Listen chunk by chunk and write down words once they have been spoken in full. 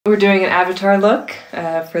We're doing an avatar look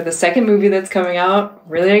for the second movie that's coming out.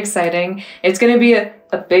 Really exciting. It's going to be a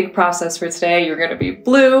big process for today. You're going to be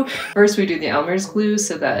blue. First we do the Elmer's glue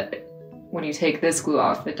so that when you take this glue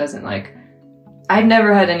off, it doesn't like... I've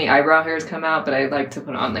never had any eyebrow hairs come out, but I like to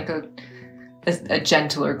put on like a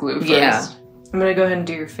gentler glue first. Yeah. I'm going to go ahead and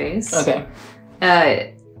do your face. Okay.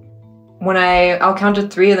 I'll count to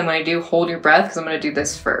 3, and then when I do, hold your breath because I'm going to do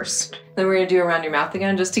this first. Then we're going to do around your mouth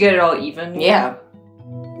again just to get it all even. Yeah.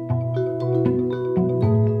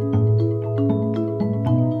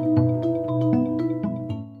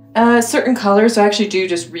 Certain colors, so I actually do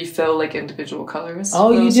just refill like individual colors.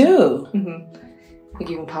 Oh, you do? Mm-hmm. Like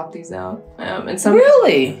you can pop these out. And some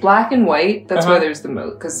really black and white. That's why there's the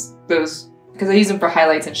most, because I use them for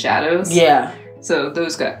highlights and shadows. Yeah. So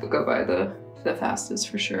those go by the fastest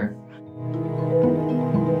for sure.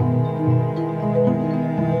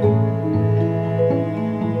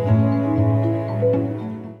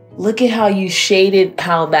 Look at how you shaded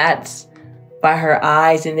how that's by her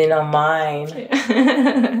eyes and then on mine.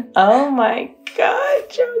 Oh my God,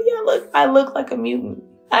 Jody, I look like a mutant.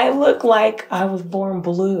 I look like I was born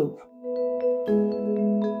blue.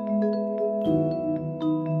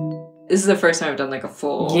 This is the first time I've done like a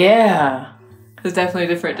full. Yeah. It's definitely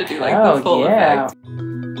different to do like the full effect.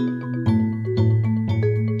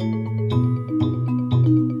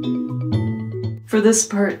 For this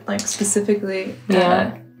part, like specifically,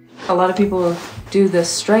 a lot of people do the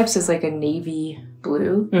stripes as like a navy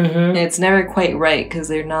blue. And it's never quite right because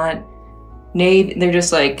they're not navy, they're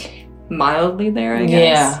just like mildly there, I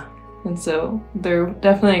guess. Yeah. And so they're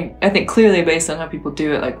definitely, I think clearly based on how people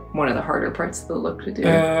do it, like one of the harder parts of the look to do.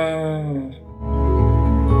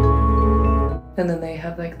 And then they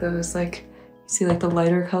have like those like, you see like the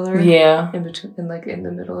lighter color? Yeah. In between, and like in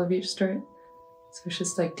the middle of each stripe. So it's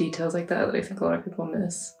just like details like that I think a lot of people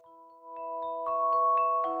miss.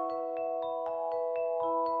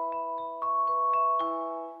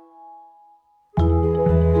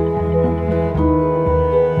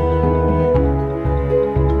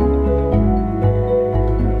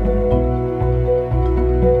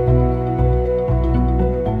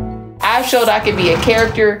 I showed I could be a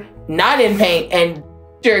character not in paint and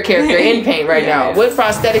you're a character in paint right now with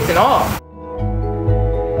prosthetics and all.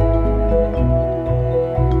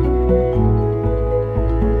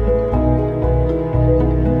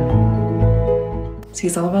 See,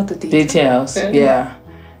 it's all about the details. Yeah.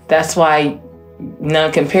 That's why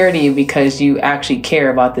none compare to you because you actually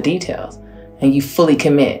care about the details and you fully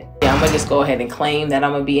commit. Yeah, I'm gonna just go ahead and claim that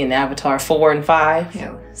I'm gonna be in Avatar 4 and 5.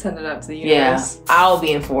 Yeah, send it up to the universe. Yeah, I'll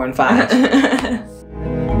be in 4 and 5.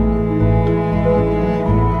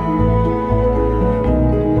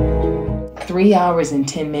 3 hours and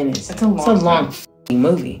 10 minutes. That's a long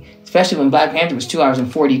movie, especially when Black Panther was 2 hours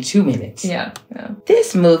and 42 minutes. Yeah.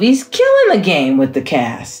 This movie's killing the game with the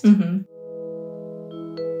cast.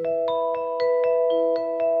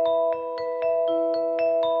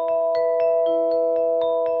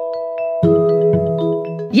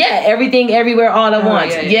 Yeah, Everything, Everywhere, All at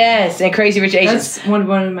Once. Yeah. Yes, and Crazy Rich Asians. That's one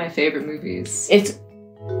of my favorite movies. It's...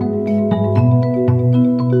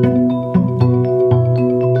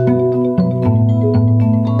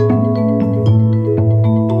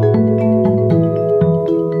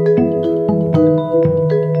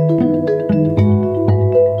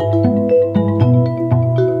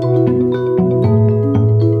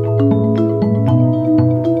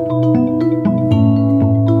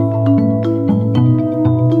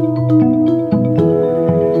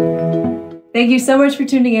 Thank you so much for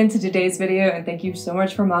tuning in to today's video, and thank you so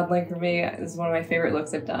much for modeling for me. This is one of my favorite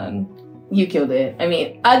looks I've done. You killed it. I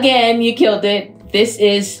mean, again, you killed it. This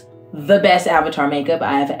is the best Avatar makeup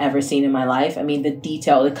I have ever seen in my life. I mean, the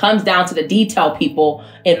detail. It comes down to the detail, people.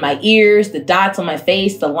 In my ears, the dots on my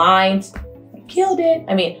face, the lines. I killed it.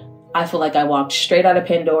 I mean, I feel like I walked straight out of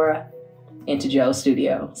Pandora into Joe's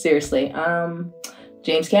studio. Seriously.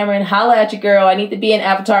 James Cameron, holla at your girl. I need to be in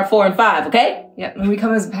Avatar 4 and 5, okay? Yeah, when we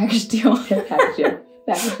come as a package deal. Package deal.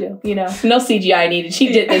 Package deal. You know, no CGI needed.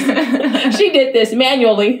 She did this. She did this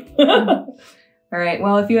manually. All right,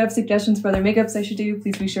 well, if you have suggestions for other makeups I should do,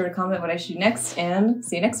 please be sure to comment what I should do next, and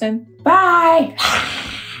see you next time. Bye.